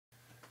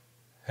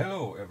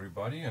Hello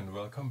everybody and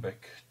welcome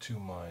back to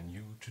my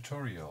new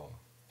tutorial.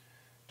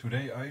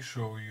 Today I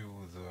show you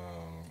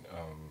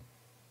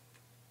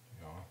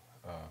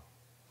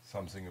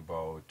something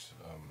about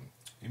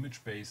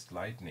image-based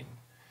lighting.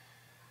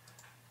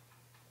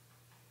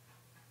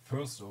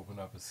 First open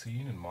up a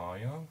scene in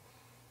Maya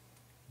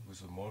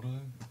with a model,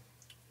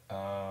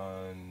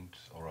 and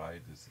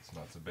alright, this is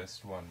not the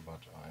best one,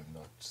 but I'm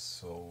not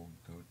so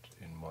good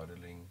in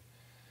modeling,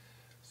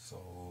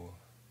 so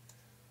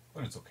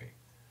well, it's okay.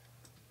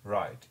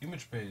 Right,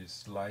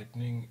 image-based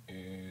lighting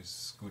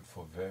is good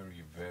for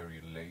very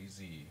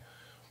lazy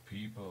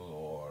people,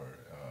 or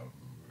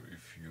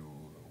if you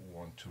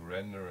want to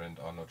render and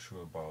are not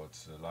sure about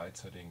the light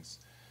settings,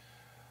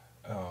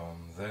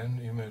 then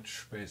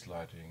image-based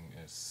lighting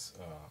is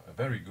a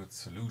very good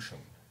solution.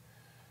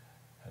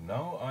 And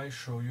now I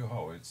show you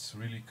how. It's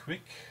really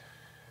quick,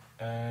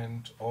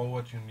 and all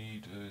what you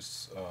need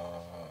is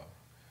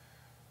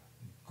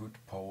good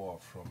power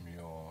from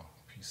your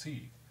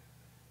PC.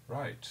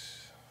 Right.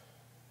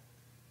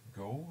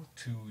 Go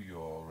to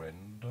your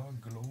render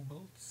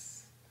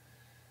globals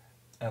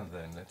and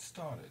then let's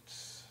start it.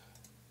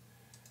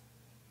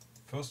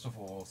 First of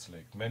all,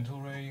 select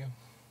mental ray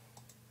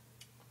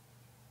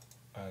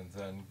and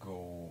then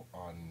go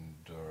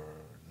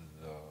under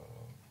the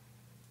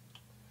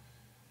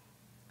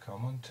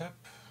common tab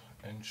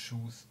and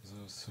choose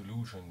the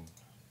solution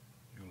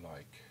you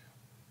like.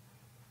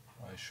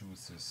 I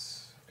choose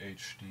this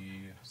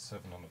HD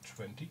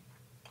 720.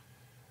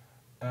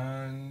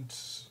 And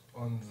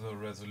on the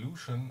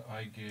resolution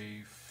I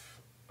gave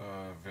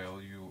a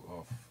value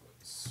of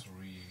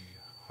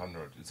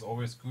 300. It's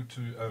always good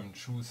to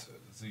choose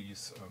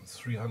these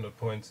 300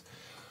 points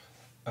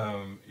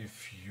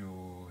if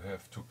you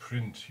have to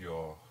print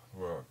your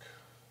work.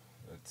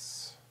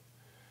 It's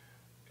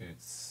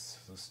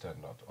the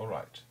standard.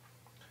 Alright.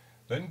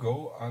 Then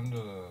go under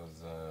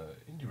the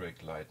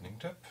indirect lighting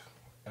tab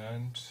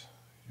and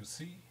you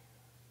see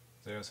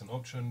there's an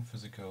option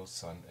physical,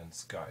 sun and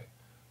sky.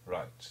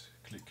 Right,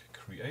 click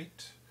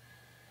create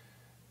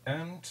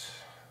and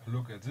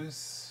look at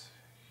this.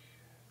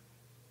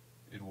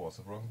 It was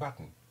the wrong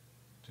button.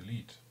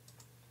 Delete.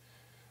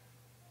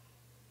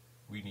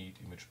 We need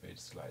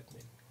image-based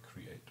lighting.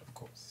 Create, of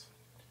course.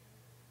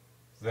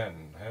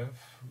 Then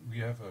we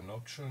have an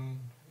option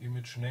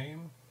image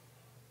name,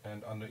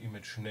 and under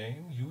image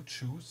name you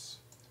choose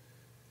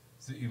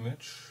the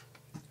image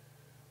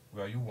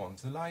where you want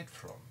the light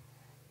from.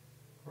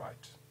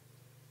 Right.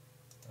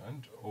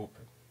 And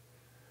open.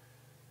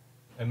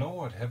 And now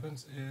what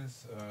happens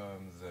is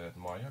that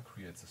Maya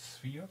creates a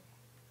sphere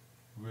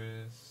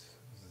with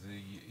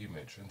the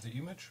image, and the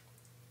image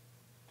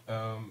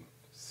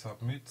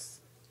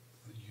submits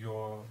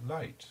your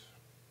light,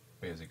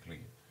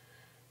 basically.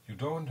 You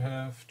don't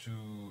have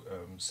to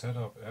set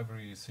up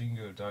every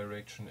single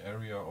direction,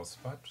 area or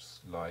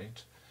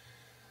spotlight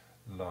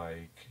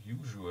like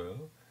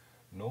usual.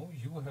 No,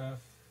 you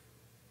have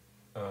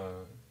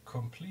a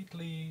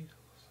completely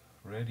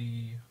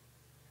ready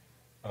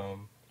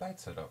light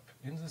setup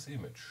in this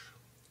image.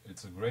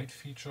 It's a great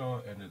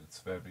feature and it's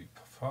very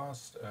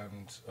fast,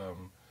 and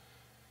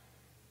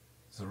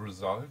the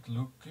result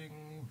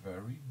looking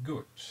very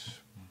good.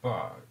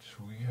 But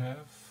we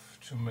have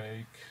to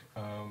make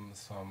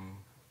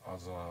some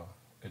other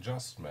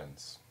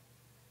adjustments.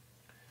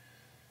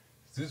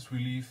 This we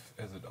leave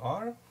as it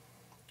are,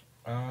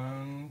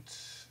 and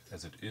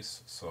as it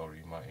is,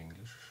 sorry, my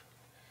English.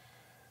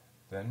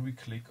 Then we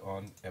click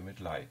on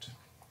emit light.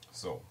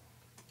 So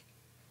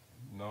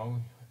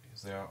now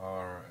there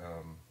are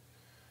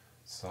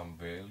some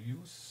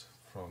values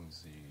from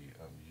the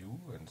U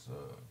and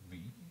the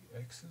V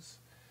axis,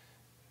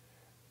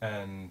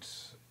 and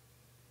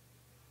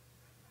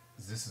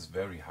this is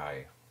very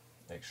high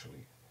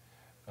actually.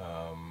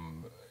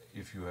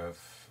 If you have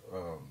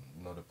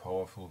not a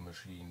powerful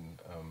machine,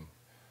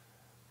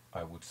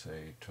 I would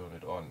say turn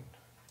it on,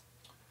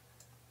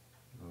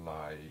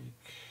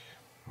 like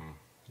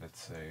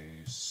let's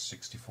say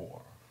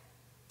 64.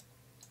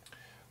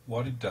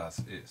 What it does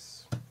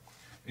is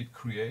it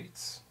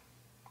creates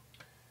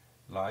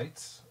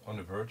lights on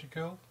the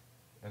vertical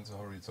and the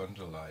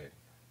horizontal line,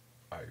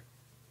 I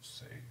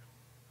say.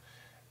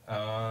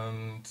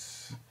 And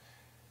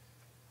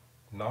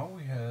now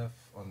we have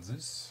on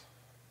this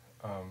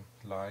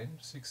line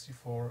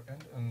 64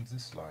 and on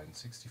this line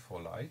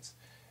 64 lights,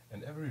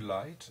 and every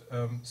light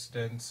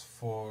stands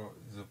for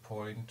the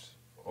point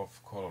of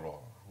color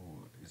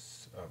who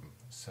is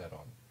set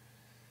on,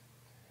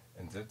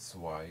 and that's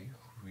why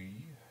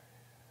we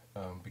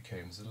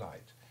became the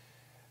light.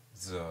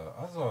 The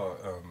other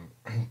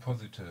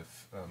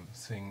positive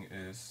thing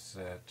is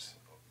that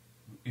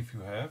if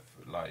you have,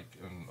 like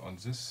on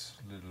this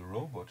little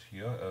robot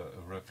here,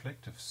 a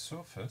reflective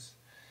surface,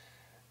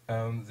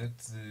 that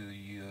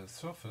the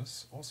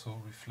surface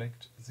also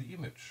reflects the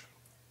image,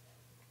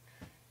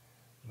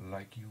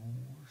 like you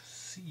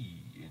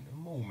see in a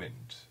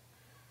moment.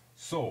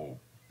 So,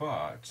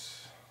 but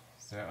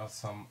there are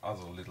some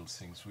other little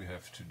things we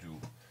have to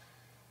do.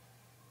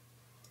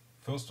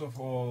 First of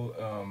all,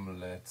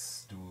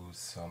 let's do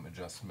some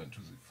adjustment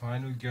to the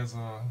final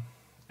gather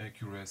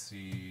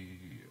accuracy,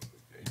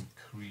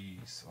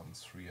 increase on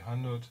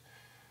 300.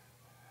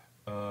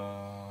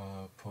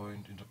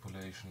 Point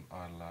interpolation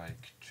I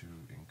like to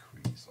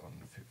increase on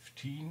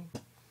 15,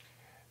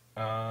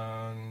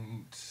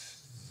 and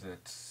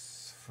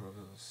that's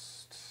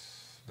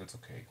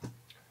okay.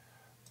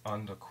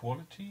 Under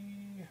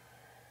quality,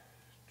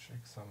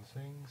 check some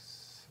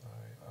things.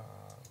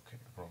 Okay,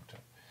 wrong tab.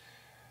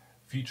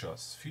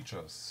 Features.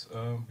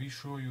 Be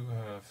sure you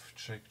have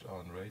checked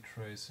on ray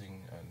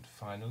tracing and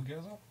final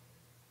gather.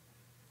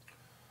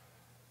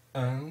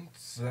 And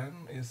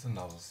then is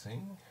another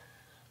thing,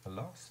 a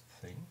last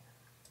thing.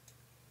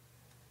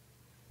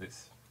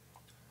 This.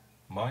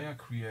 Maya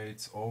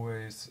creates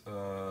always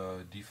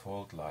a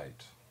default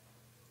light,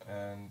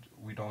 and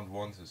we don't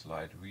want this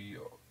light.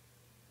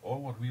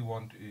 All what we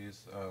want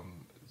is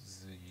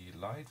the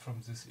light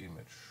from this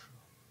image,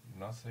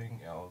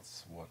 nothing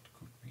else what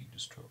could be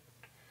disturbed.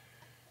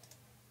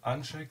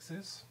 Uncheck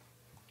this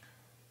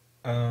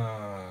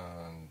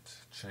and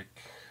check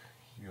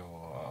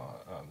your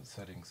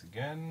settings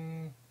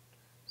again,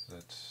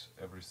 that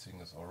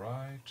everything is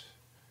alright.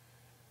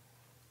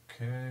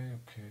 Okay.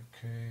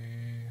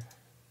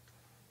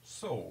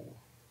 So,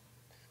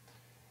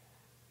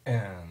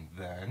 and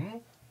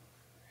then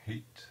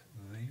hit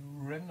the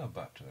render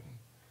button,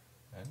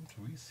 and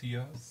we see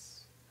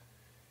us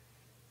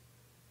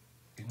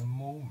in a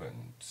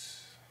moment.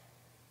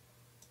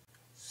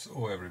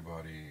 So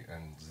everybody,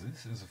 and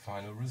this is the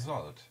final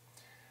result.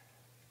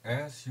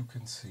 As you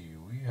can see,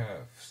 we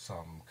have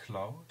some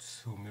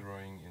clouds who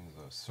mirroring in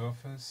the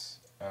surface,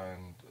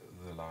 and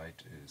the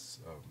light is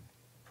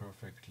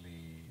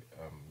perfectly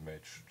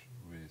matched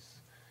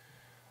with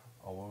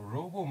our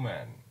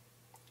RoboMan.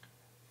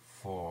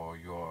 For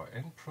your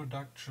end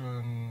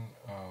production,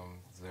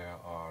 there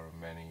are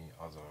many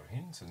other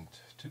hints and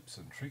tips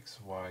and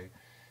tricks why,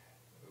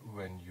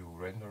 when you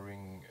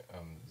rendering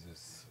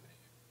this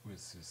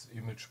with this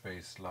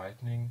image-based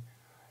lighting,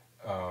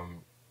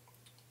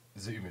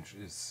 the image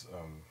is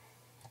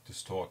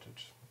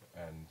distorted,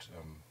 and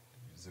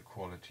the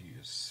quality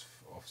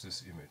of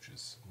this image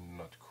is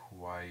not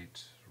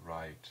quite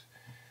right,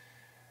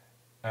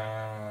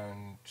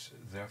 and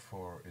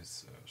therefore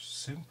it's a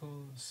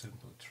simple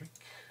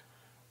trick,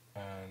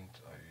 and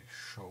I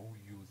show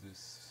you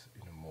this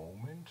in a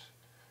moment.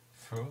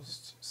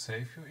 First,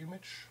 save your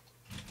image,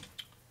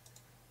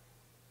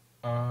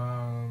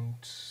 and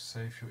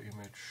save your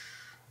image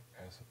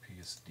as a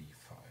PSD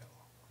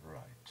file.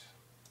 Right.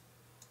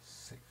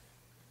 Save.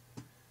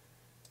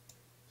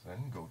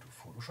 Then go to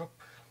Photoshop,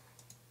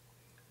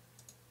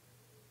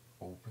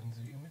 open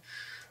the image,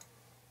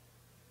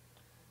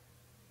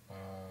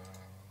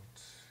 and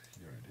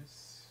here it is,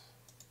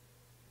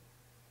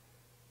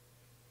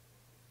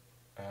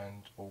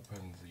 and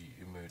open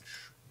the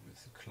image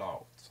with the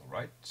clouds.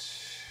 Alright,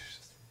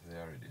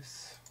 there it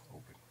is,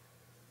 open.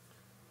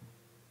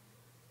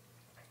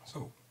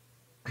 So,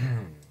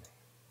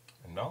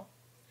 and now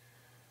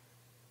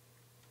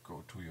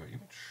go to your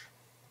image,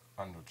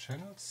 under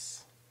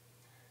channels,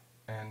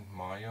 and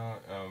Maya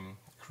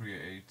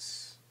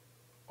creates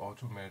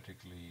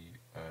automatically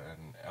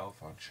an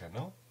alpha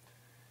channel,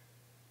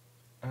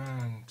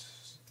 and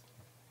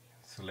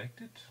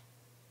select it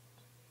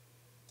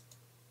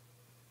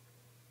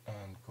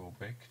and go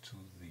back to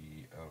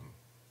the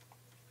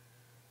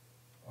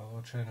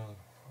other channel.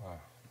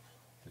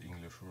 The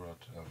English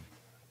word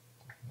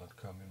not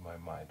come in my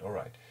mind.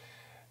 Alright,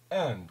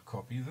 and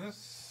copy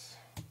this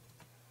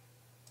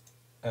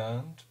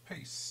and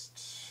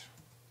paste.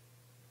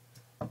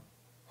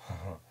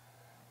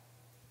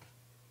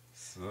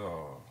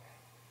 So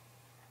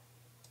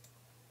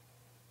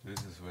this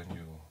is when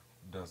you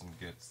doesn't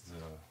get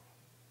the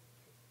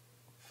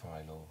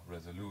final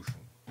resolution,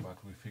 but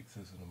we fix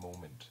this in a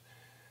moment.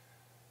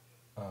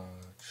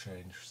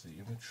 Change the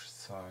image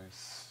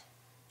size,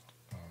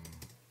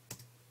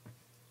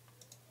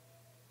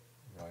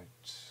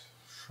 right,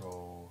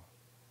 show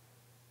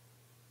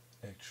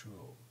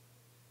actual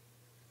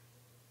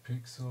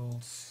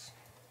pixels,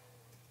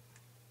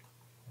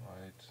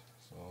 right,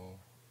 so,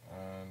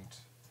 and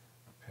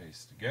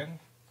paste again,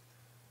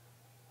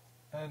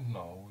 and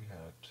now we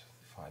had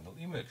the final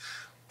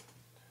image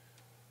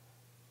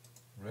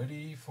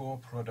ready for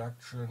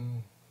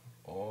production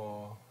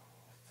or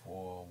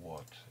for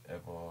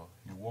whatever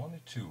you want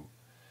it to.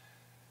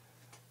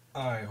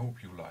 I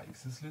hope you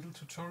like this little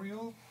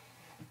tutorial.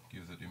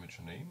 Give that image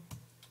a name.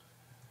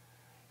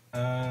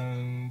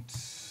 And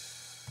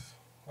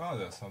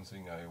there's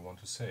something I want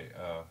to say.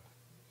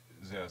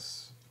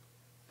 There's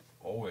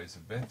always a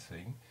bad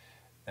thing,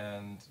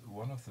 and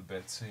one of the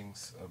bad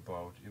things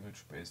about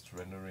image-based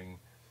rendering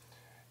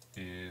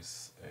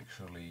is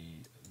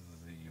actually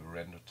the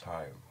render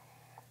time.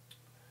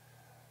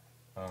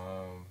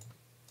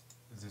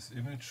 This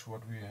image,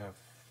 what we have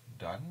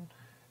done,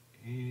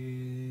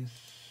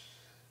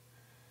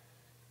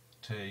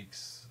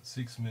 takes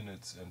 6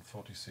 minutes and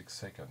 46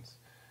 seconds.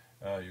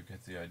 You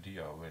get the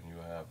idea. When you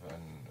have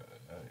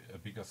a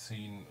bigger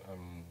scene,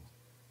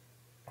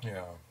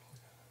 Yeah,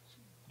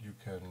 you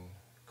can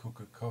cook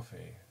a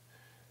coffee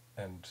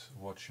and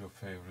watch your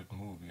favorite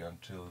movie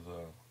until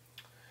the